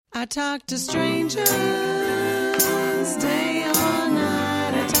I talk to strangers, day or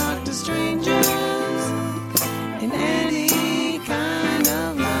night. I talk to strangers in any kind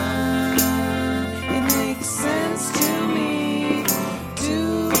of line. It makes sense to me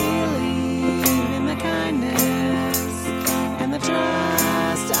to believe in the kindness and the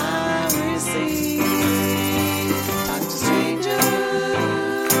trust I receive. Talk to strangers.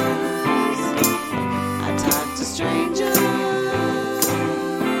 I talk to strangers.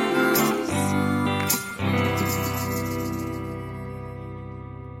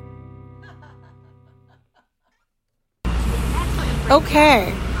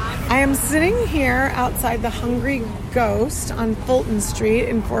 Okay, I am sitting here outside the Hungry Ghost on Fulton Street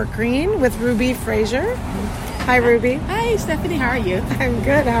in Fort Greene with Ruby Frazier. Hi, Ruby. Hi, Stephanie. How are you? I'm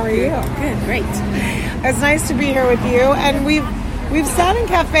good. How are you? Good. Great. It's nice to be here with you. And we've sat in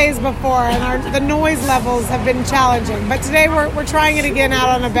cafes before, and the noise levels have been challenging. But today we're trying it again out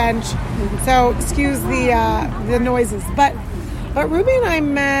on a bench. So excuse the noises. But Ruby and I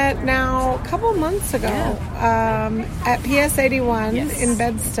met now a couple months ago at PS 81 in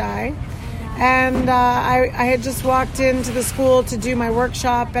Bed-Stuy. And I had just walked into the school to do my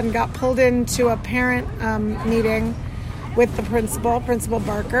workshop and got pulled into a parent meeting with the Principal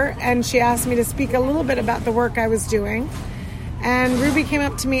Barker. And she asked me to speak a little bit about the work I was doing. And Ruby came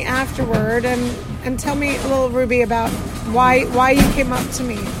up to me afterward and tell me a little, Ruby, about why you came up to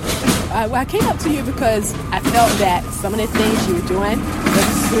me. Well, I came up to you because I felt that some of the things you were doing with the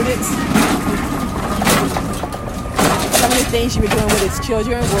students, some of the things you were doing with its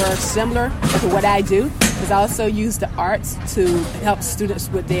children were similar to what I do. Because I also use the arts to help students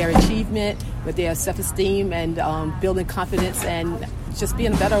with their achievement, with their self-esteem, and building confidence, and just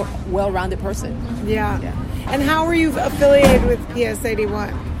being a better, well-rounded person. Yeah. And how were you affiliated with PS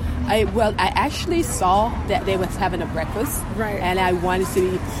 81? I actually saw that they was having a breakfast, right? And I wanted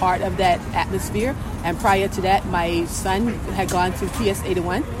to be part of that atmosphere. And prior to that, my son had gone to PS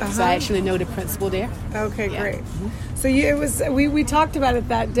 81, so I actually know the principal there. Okay, great. Mm-hmm. So we talked about it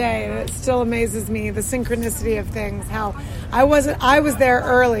that day, and it still amazes me the synchronicity of things. How I was there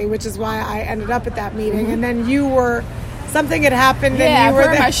early, which is why I ended up at that meeting, and then something had happened, and you were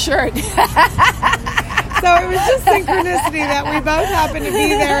there. Yeah, my shirt. So it was just synchronicity that we both happened to be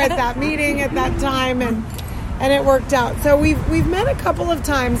there at that meeting at that time, and it worked out. So we've met a couple of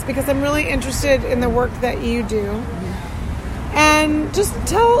times because I'm really interested in the work that you do. And just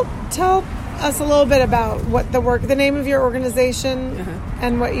tell us a little bit about the name of your organization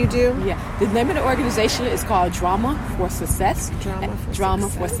and what you do. Yeah, the name of the organization is called Drama for Success. Drama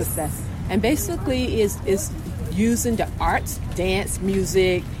for Success. And basically is using the arts, dance,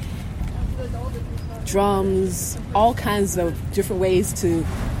 music, drums, all kinds of different ways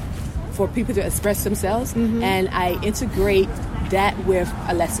for people to express themselves, and I integrate that with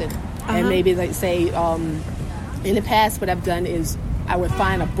a lesson. And maybe, like, say, in the past, what I've done is I would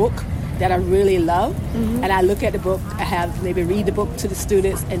find a book that I really love, and I look at the book. I have maybe read the book to the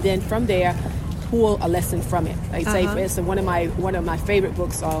students, and then from there pull a lesson from it. Like, say, for instance, one of my favorite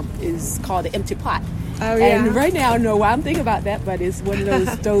books is called The Empty Pot. Oh, yeah. And right now I don't know why I'm thinking about that, but it's one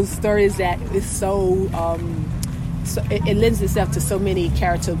of those stories that is so it lends itself to so many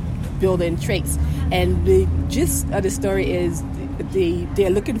character building traits. And the gist of the story is they're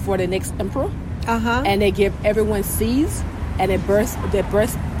looking for the next emperor, and they give everyone seeds, and the birth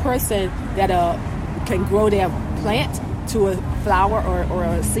person that can grow their plant to a flower or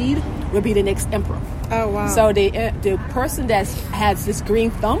a seed will be the next emperor. Oh, wow. So the person that has this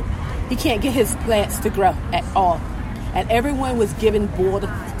green thumb, he can't get his plants to grow at all. And everyone was given boiled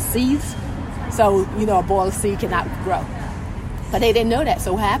seeds. So, a boiled seed cannot grow. But they didn't know that.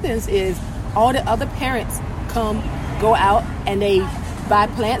 So what happens is all the other parents go out, and they buy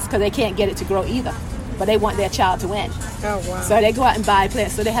plants because they can't get it to grow either. But they want their child to win. Oh, wow. So they go out and buy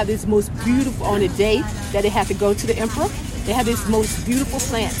plants. So they have this most beautiful, on the day that they have to go to the emperor, they have these most beautiful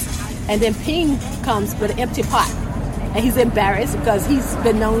plants. And then Ping comes with an empty pot. And he's embarrassed because he's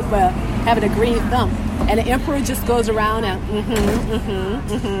been known for having a green thumb. And the emperor just goes around and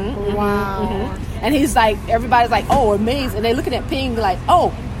wow. And he's like, everybody's like, oh, amazed. And they're looking at Ping like,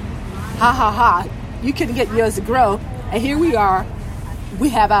 oh, ha ha ha, you couldn't get yours to grow. And here we are, we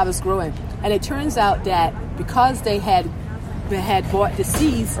have ours growing. And it turns out that because they had bought the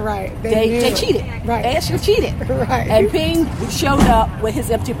seeds, right, they cheated. Right. They actually cheated. Right. And Ping showed up with his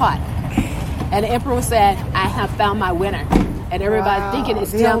empty pot. And the emperor said, I have found my winner. And everybody's thinking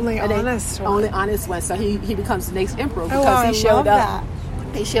it's the only honest one. So he becomes the next emperor because he showed up.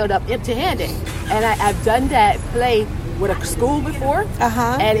 He showed up empty-handed. And I've done that play with a school before,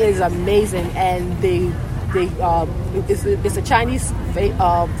 and it is amazing. And it's a Chinese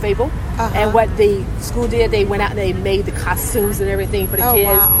Fable. And what the school did, they went out and they made the costumes and everything for the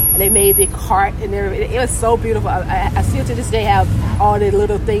kids. Wow. And they made the cart and everything. It was so beautiful. I still to this day have all the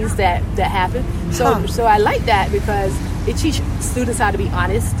little things that happen. So I like that because it teaches students how to be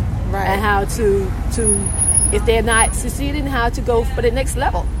honest, and how to if they're not succeeding, how to go for the next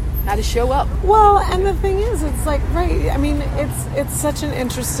level, how to show up. Well, and the thing is, it's like, I mean, it's such an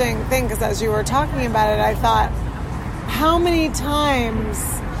interesting thing because as you were talking about it, I thought, how many times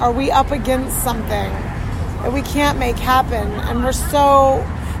are we up against something that we can't make happen? And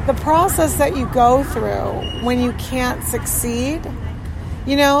the process that you go through when you can't succeed,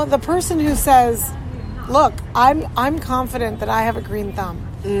 the person who says, look, I'm confident that I have a green thumb.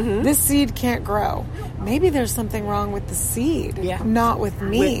 Mm-hmm. This seed can't grow. Maybe there's something wrong with the seed, not with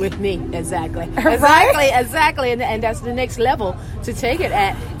me. With me, exactly. Right? Exactly. And that's the next level to take it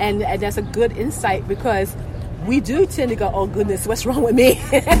at. And that's a good insight because we do tend to go, oh goodness, what's wrong with me?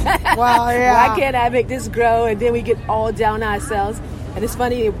 Well, yeah. Why can't I make this grow? And then we get all down on ourselves. And it's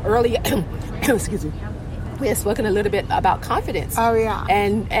funny, earlier, excuse me, we had spoken a little bit about confidence. Oh, yeah.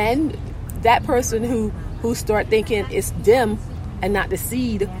 And that person who start thinking it's them and not the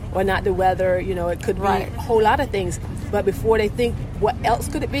seed or not the weather, it could be a whole lot of things. But before they think what else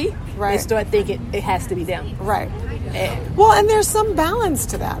could it be, they start thinking it has to be them. Right. Well, and there's some balance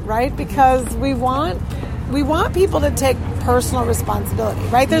to that, right? Because we want people to take personal responsibility,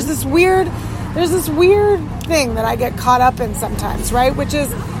 right? There's this weird thing that I get caught up in sometimes, right? Which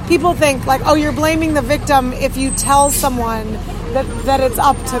is people think like, oh, you're blaming the victim if you tell someone that it's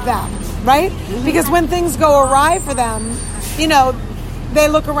up to them, right? Mm-hmm. Because when things go awry for them, they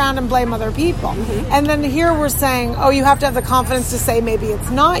look around and blame other people. Mm-hmm. And then here we're saying, oh, you have to have the confidence to say maybe it's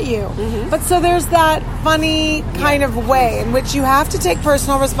not you. Mm-hmm. But so there's that funny kind of way in which you have to take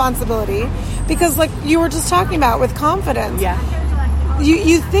personal responsibility because like you were just talking about with confidence. Yeah.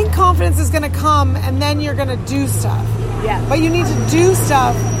 You think confidence is going to come and then you're going to do stuff. Yeah. But you need to do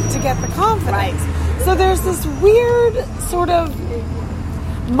stuff to get the confidence. Right. So there's this weird sort of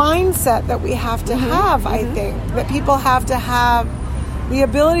mindset that we have to have, I think, that people have to have the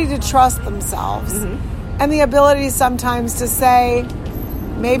ability to trust themselves and the ability sometimes to say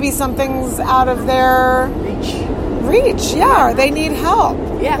maybe something's out of their reach, or they need help,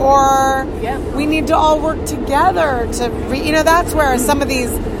 or we need to all work together to that's where some of these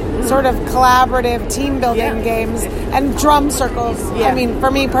sort of collaborative team building games and drum circles, I mean,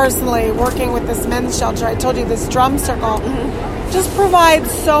 for me personally, working with this men's shelter, I told you this drum circle just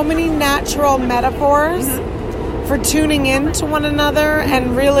provides so many natural metaphors for tuning in to one another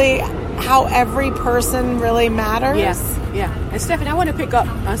and really how every person really matters. Yes, yeah. And Stephanie, I want to pick up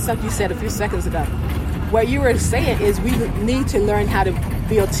on something you said a few seconds ago. What you were saying is we need to learn how to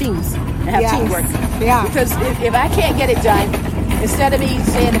build teams and have teamwork. Yeah. Because if I can't get it done, instead of me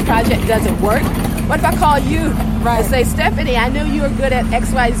saying the project doesn't work, what if I call you and say, Stephanie, I know you're good at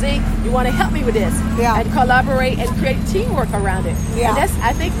XYZ. You want to help me with this? Yeah. And collaborate and create teamwork around it. Yeah. And that's,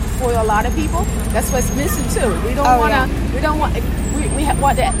 I think, for a lot of people, that's what's missing too. We don't want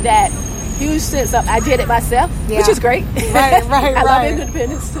that huge sense of I did it myself, which is great. Right. I love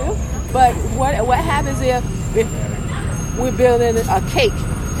independence too. But what happens if we're building a cake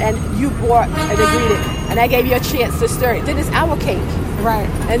and you brought an ingredient and I gave you a chance to stir it? Then it's our cake. Right.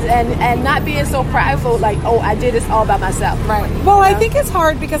 And not being so prideful like, oh, I did this all by myself. Right. Well, I think it's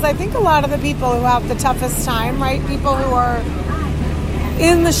hard because I think a lot of the people who have the toughest time, right, people who are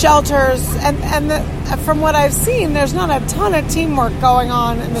in the shelters, from what I've seen, there's not a ton of teamwork going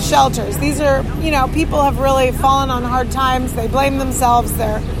on in the shelters. These are, people have really fallen on hard times. They blame themselves.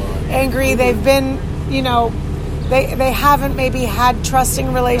 They're angry. They've been, they haven't maybe had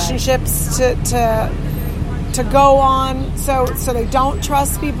trusting relationships to go on, so they don't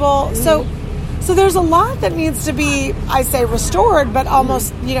trust people. So there's a lot that needs to be, I say, restored, but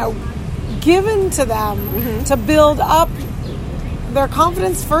almost, given to them to build up their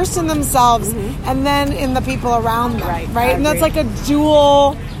confidence first in themselves and then in the people around them, right? And that's like a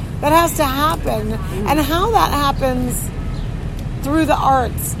dual that has to happen. And how that happens through the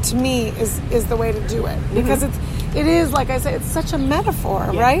arts, to me, is the way to do it. Because it is, like I say, it's such a metaphor,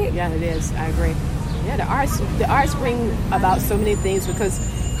 right? Yeah, it is. I agree. Yeah, the arts bring about so many things because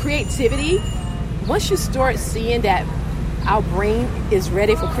creativity, once you start seeing that our brain is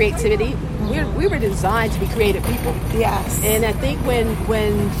ready for creativity, we were designed to be creative people. Yes. And I think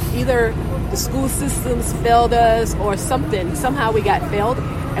when either the school systems failed us or somehow we got failed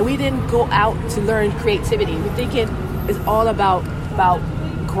and we didn't go out to learn creativity. We're thinking it's all about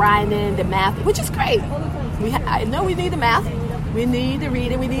grinding the math, which is great. I know we need the math. We need the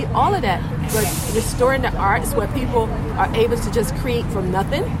reading. We need all of that. But restoring the arts where people are able to just create from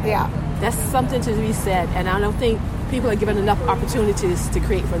nothing, that's something to be said. And I don't think people are given enough opportunities to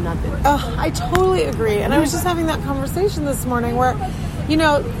create from nothing. Oh, I totally agree. And I was just having that conversation this morning where, you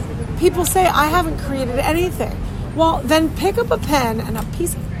know, people say, I haven't created anything. Well, then pick up a pen and a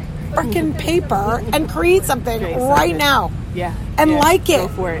piece of freaking paper and create something right now. Yeah. And like it. Go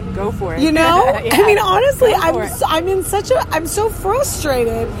for it. You know? Yeah. I mean, honestly, I'm so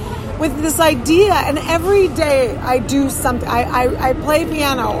frustrated with this idea, and every day I do something. I play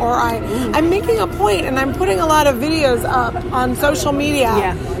piano, or I'm making a point, and I'm putting a lot of videos up on social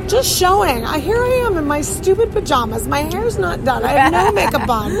media, just showing. Here I am in my stupid pajamas. My hair's not done. I have no makeup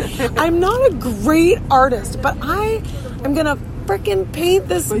on. I'm not a great artist, but I am gonna freaking paint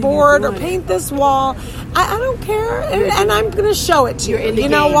this board or paint this wall. I don't care, and I'm going to show it to you. You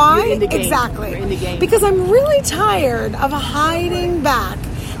know why? Exactly. You're in the game. Because I'm really tired of hiding back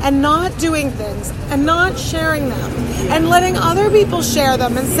and not doing things and not sharing them and letting other people share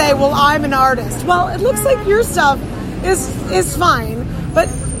them and say, well, I'm an artist. Well, it looks like your stuff is fine, but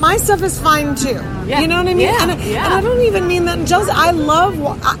my stuff is fine too. You know what I mean? And I don't even mean that in jealousy.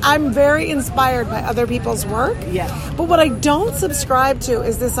 I'm very inspired by other people's work. But what I don't subscribe to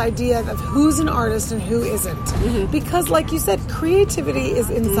is this idea of who's an artist and who isn't. Because like you said, creativity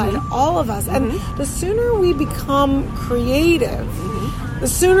is inside all of us. And the sooner we become creative, the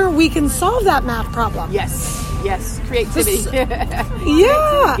sooner we can solve that math problem. Yes, creativity.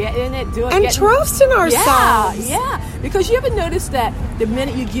 Get in it, do it. And trust in ourselves. Yeah. Because you ever notice that the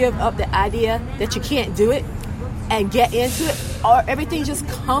minute you give up the idea that you can't do it and get into it, or everything just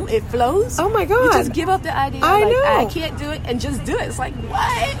it flows. Oh my God. You just give up the idea. I know. I can't do it, and just do it. It's like,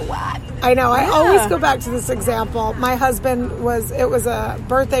 what? I know. I always go back to this example. My husband it was a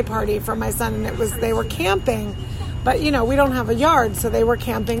birthday party for my son, and they were camping. But, you know, we don't have a yard, so they were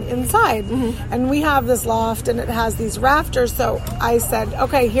camping inside. And we have this loft, and it has these rafters. So I said,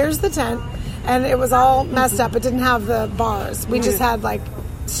 okay, here's the tent. And it was all messed up. It didn't have the bars. We just had, like,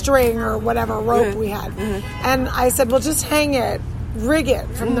 string or whatever rope we had. And I said, well, just hang it, rig it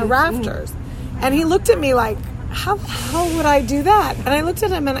from the rafters. And he looked at me like, how the hell would I do that? And I looked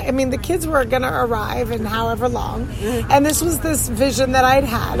at him, and I mean, the kids were going to arrive in however long. And this was this vision that I'd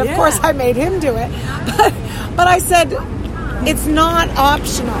had. Of course, I made him do it. But I said, it's not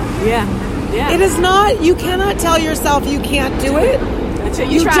optional. It is not. You cannot tell yourself you can't do it. Until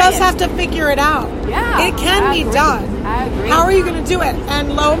you just have to figure it out. It can be done. I agree. How are you going to do it?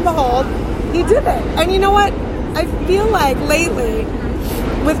 And lo and behold, he did it. And you know what? I feel like lately,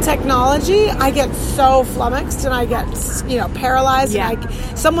 with technology, I get so flummoxed and I get, paralyzed.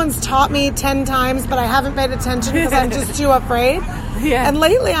 And someone's taught me 10 times, but I haven't paid attention because I'm just too afraid. And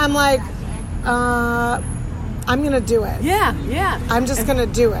lately I'm like, I'm going to do it. I'm just going to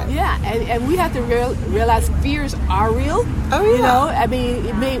do it. And we have to realize fears are real. Oh, yeah. You know, I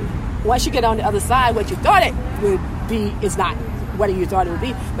mean, once you get on the other side, what you thought it would be is not what you thought it would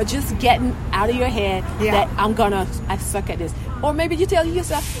be. But just getting out of your head that I suck at this. Or maybe you tell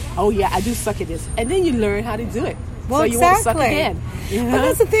yourself, oh, yeah, I do suck at this. And then you learn how to do it. Well, so you won't suck again. But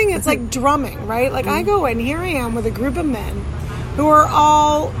that's the thing. It's like drumming, right? Like I go in, here I am with a group of men who are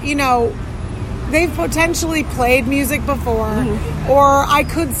all, they've potentially played music before, or I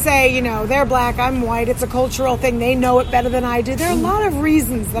could say, they're black, I'm white, it's a cultural thing, they know it better than I do. There are a lot of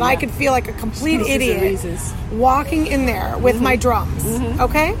reasons that I could feel like a complete idiot walking in there with my drums,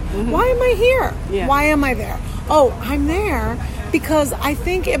 okay? Why am I here? Why am I there? Oh, I'm there because I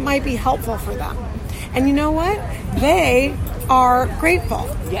think it might be helpful for them. And you know what? They are grateful.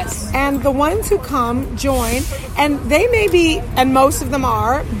 And the ones who come, join, and they may be, and most of them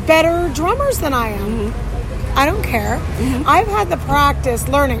are, better drummers than I am. I don't care. I've had the practice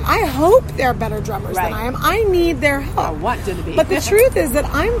learning. I hope they're better drummers than I am. I need their help. I want them to be. But the truth is that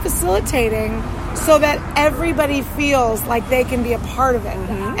I'm facilitating so that everybody feels like they can be a part of it.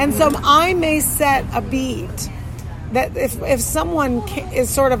 And so I may set a beat that if someone is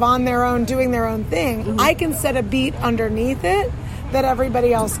sort of on their own, doing their own thing, I can set a beat underneath it that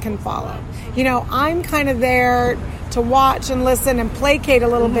everybody else can follow. I'm kind of there to watch and listen and placate a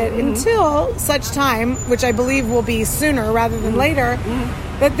little bit until such time, which I believe will be sooner rather than later,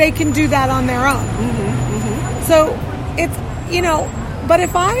 that they can do that on their own. So it's, but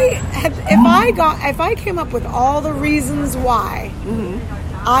if I came up with all the reasons why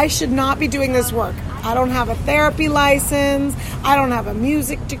I should not be doing this work. I don't have a therapy license. I don't have a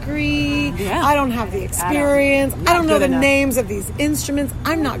music degree. I don't have the experience. I don't know the names of these instruments.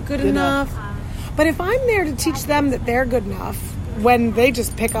 I'm not good enough. But if I'm there to teach them that they're good enough when they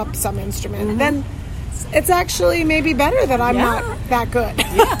just pick up some instrument, then it's actually maybe better that I'm not that good.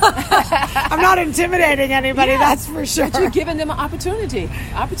 I'm not intimidating anybody, that's for sure. But you're giving them an opportunity.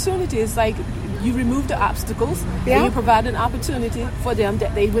 Opportunity is like you remove the obstacles and you provide an opportunity for them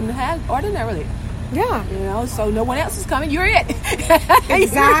that they wouldn't have ordinarily. Yeah. You know, so no one else is coming. You're it.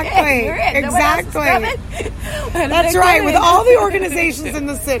 Exactly. You're it. Exactly. That's right. With all the organizations in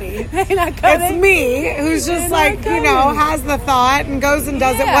the city, it's me who's just like, you know, has the thought and goes and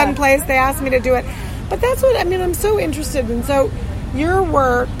does it one place. They ask me to do it. But that's what, I mean, I'm so interested in. So your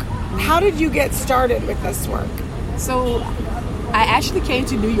work, how did you get started with this work? So I actually came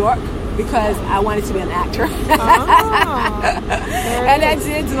to New York because I wanted to be an actor. And I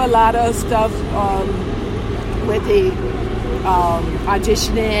did do a lot of stuff with the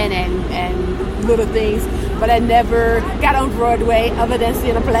auditioning and little things, but I never got on Broadway other than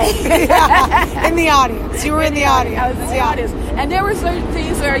seeing a play. In the audience. You were in the audience. I was in the audience. And there were certain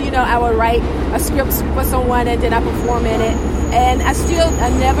things where, you know, I would write a script for someone and then I perform in it. And I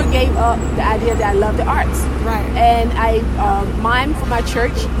never gave up the idea that I love the arts. Right. And I mimed for my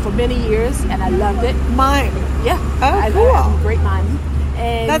church for many years, and I loved it. Mime? Yeah. Oh, cool. I'm a great mime.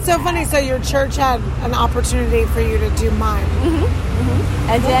 And that's so funny. So your church had an opportunity for you to do mime.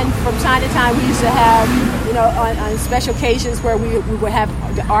 And then from time to time, we used to have, you know, on special occasions where we would have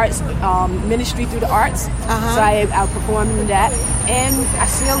the arts, ministry through the arts. So I performed in that, and I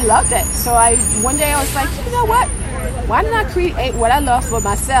still loved it. So one day I was like, you know what? Why didn't I create what I love for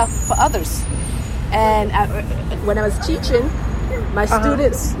myself for others? And when I was teaching my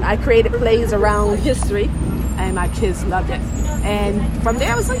students, I created plays around history, and my kids loved it. And from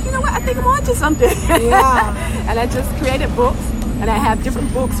there, I was like, you know what? I think I'm on to something. Yeah. And I just created books, and I have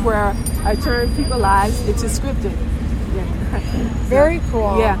different books where I turn people's lives into scripting. Very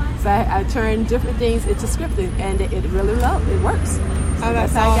cool. Yeah. So I turn different things into scripting, and it really works. So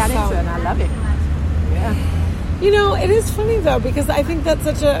that's how I got awesome. into it, and I love it. Yeah. You know, it is funny though, because I think that's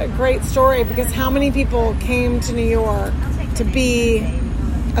such a great story, because how many people came to New York to be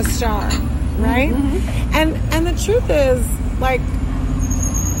a star, right? And the truth is, like,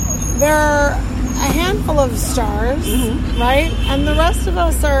 there are a handful of stars, right? And the rest of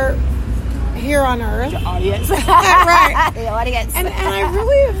us are here on Earth. The audience. Right. The audience. And I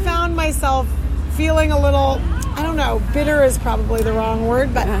really have found myself feeling a little, I don't know, bitter is probably the wrong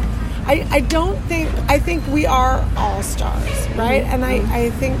word, but I think we are all stars, right? And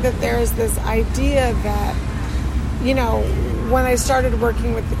I think that there's this idea that, you know, when I started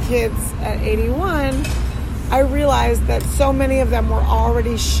working with the kids at 81, I realized that so many of them were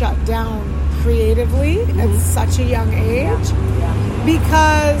already shut down creatively at such a young age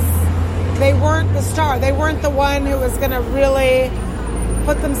because they weren't the star. They weren't the one who was going to really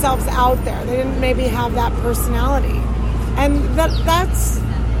put themselves out there. They didn't maybe have that personality. And that's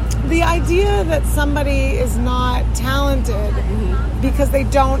the idea that somebody is not talented because they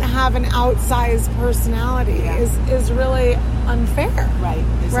don't have an outsized personality is really unfair. Right?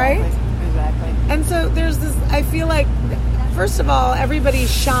 Exactly. And so there's this, I feel like, first of all, everybody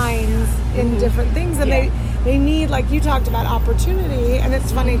shines in different things, and they need, like you talked about, opportunity. And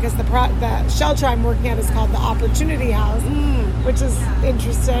it's funny because the shelter I'm working at is called the Opportunity House, which is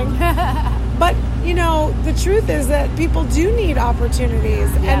interesting. But, you know, the truth is that people do need opportunities,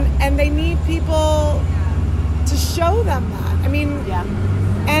 and they need people to show them that. I mean,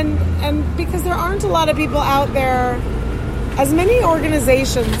 and because there aren't a lot of people out there, as many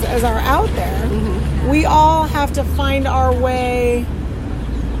organizations as are out there, we all have to find our way.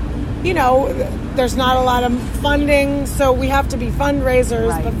 You know, there's not a lot of funding, so we have to be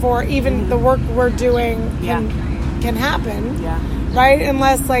fundraisers before even the work we're doing can happen. Right?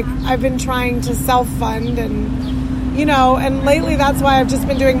 Unless, like, I've been trying to self-fund and, you know, and lately that's why I've just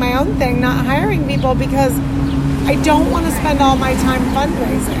been doing my own thing, not hiring people, because I don't want to spend all my time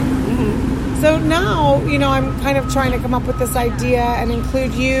fundraising. So now, you know, I'm kind of trying to come up with this idea and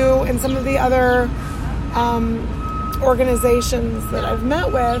include you and some of the other organizations that I've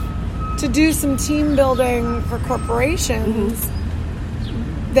met with to do some team building for corporations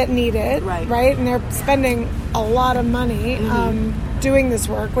that need it, right? And they're spending a lot of money doing this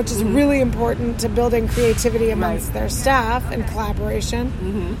work, which is really important to building creativity amongst their staff and collaboration.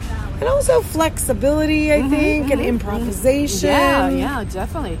 And also flexibility, I think, and improvisation. Yeah,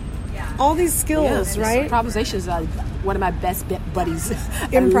 definitely. All these skills, right? Improvisation is one of my best buddies.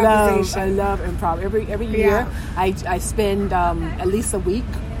 Improvisation. I love improv. Every year, I spend at least a week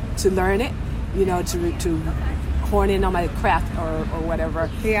to learn it, you know, to hone in on my craft or whatever.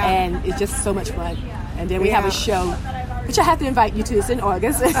 And it's just so much fun. And then we have a show, which I have to invite you to. It's in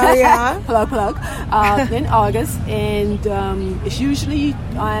August. Oh, yeah? plug. In August. And it's usually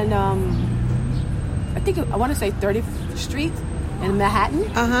on I want to say 30th Street in Manhattan.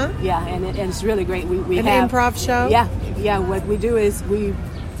 Yeah, and it's really great. We An have improv show. Yeah. What we do is we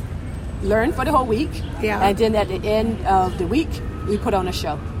learn for the whole week. Yeah. And then at the end of the week, we put on a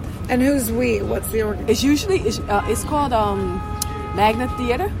show. And who's we? What's the organization? It's usually it's called Magnet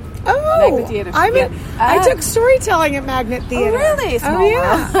Theater. Oh, Magnet Theater. I took storytelling at Magnet Theater. Oh, really? Oh,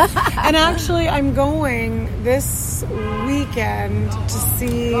 yeah. And actually, I'm going this weekend to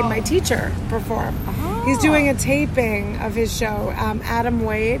see my teacher perform. Oh. He's doing a taping of his show, Adam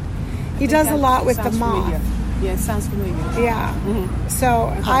Wade. He does a lot with the Moth. Familiar. Yeah, it sounds familiar. Yeah. Mm-hmm.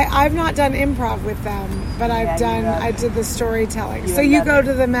 So I've not done improv with them, but I did the storytelling. So you go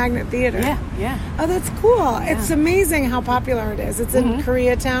to the Magnet Theater. Yeah. Oh, that's cool. Yeah. It's amazing how popular it is. It's in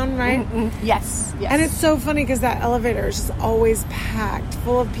Koreatown, right? Yes. And it's so funny because that elevator is just always packed,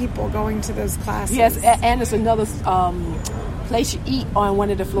 full of people going to those classes. Yes, and there's another place you eat on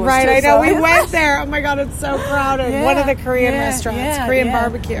one of the floors. Right, too, I know. so. We went there. Oh my God, it's so crowded. One of the Korean restaurants, Korean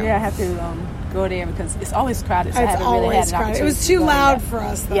barbecue. Yeah, I have to go there because it's always crowded. So It's I haven't always really had an crowded. It opportunity was to too go loud there. for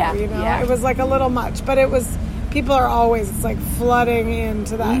us, though. Yeah, You know, yeah. it was like a little much, but it was. People are always. It's like flooding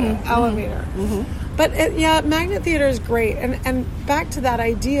into that elevator. But Magnet Theater is great, and back to that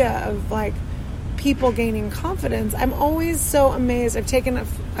idea of like people gaining confidence. I'm always so amazed. I've taken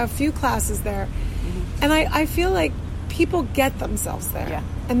a few classes there, and I feel like people get themselves there. Yeah.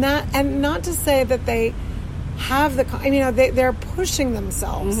 And not to say that they have they're pushing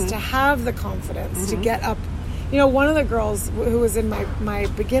themselves to have the confidence to get up. You know, one of the girls who was in my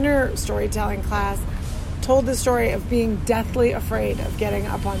beginner storytelling class told the story of being deathly afraid of getting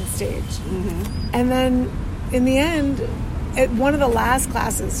up on stage. And then in the end, at one of the last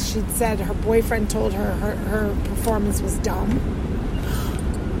classes, she'd said her boyfriend told her performance was dumb.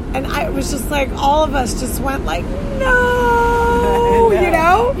 And I was just like, all of us just went like, no, you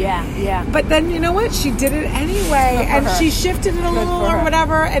know? Yeah. But then, you know what? She did it anyway. And she shifted it a little or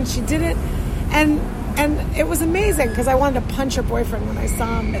whatever. And she did it. And it was amazing because I wanted to punch her boyfriend when I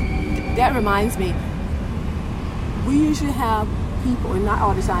saw him. That reminds me, we usually have people, and not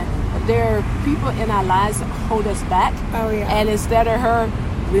all the time, but there are people in our lives that hold us back. Oh, yeah. And instead of her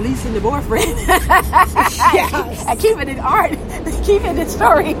releasing the boyfriend Yes. and keeping it art, keeping the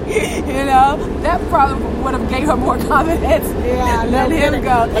story, you know, that probably would have gave her more confidence. Yeah, let him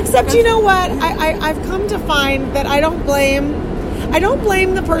go. Except, you know what? I've come to find that I don't blame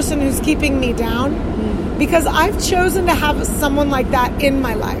the person who's keeping me down because I've chosen to have someone like that in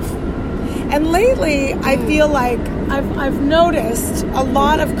my life. And lately, I feel like I've noticed a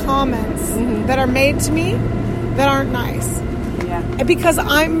lot of comments that are made to me that aren't nice. Yeah. Because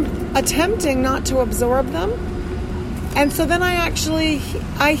I'm attempting not to absorb them. And so then I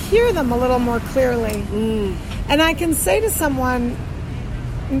hear them a little more clearly. And I can say to someone,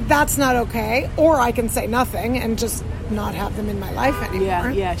 that's not okay. Or I can say nothing and just not have them in my life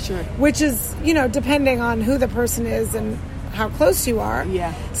anymore. Yeah, sure. Which is, you know, depending on who the person is and how close you are.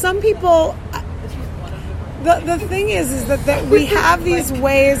 Yeah. Some people, the thing is that we have these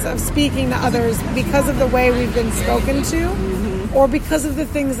ways of speaking to others because of the way we've been spoken to or because of the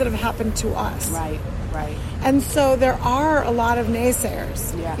things that have happened to us. Right. And so there are a lot of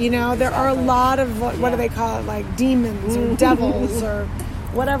naysayers. Yeah, you know, there are a lot of, what do they call it, like demons or devils or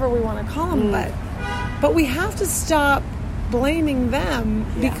whatever we want to call them. But we have to stop blaming them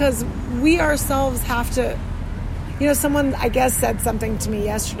because we ourselves have to. You know, someone, I guess, said something to me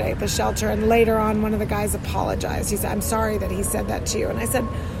yesterday at the shelter, and later on one of the guys apologized. He said, I'm sorry that he said that to you. And I said,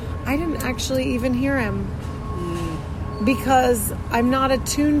 I didn't actually even hear him because I'm not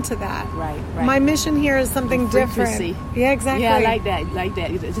attuned to that. Right. My mission here is something different. Yeah, exactly. Yeah, I like that.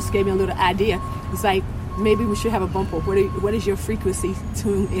 It just gave me a little idea. It's like, maybe we should have a bumper. What is your frequency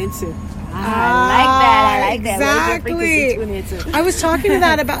tuned into? I like that. Exactly. What is your frequency tuned into? I was talking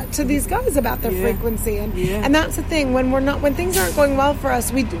to these guys about their frequency, and that's the thing. When things aren't going well for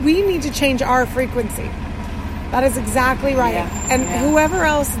us, we need to change our frequency. That is exactly right. And whoever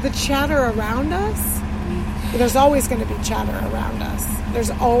else, the chatter around us, there's always going to be chatter around us. There's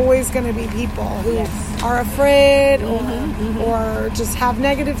always going to be people who are afraid or just have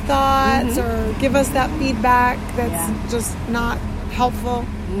negative thoughts or give us that feedback that's just not helpful.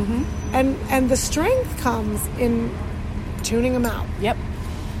 And the strength comes in tuning them out. Yep.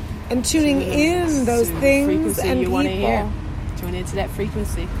 And tuning in those things and you people. Want to hear. Tune into that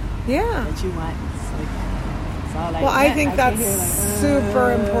frequency. Yeah. That you want. Well, I think that's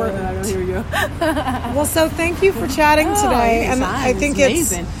super important. Here we go. Well, so thank you for chatting today, and I think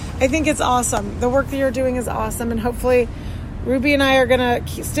it's awesome. The work that you're doing is awesome, and hopefully, Ruby and I are gonna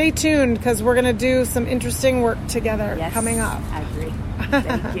stay tuned because we're gonna do some interesting work together coming up. I agree.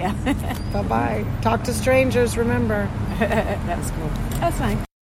 Thank you. Bye-bye. Talk to strangers, remember. That's cool. That's fine.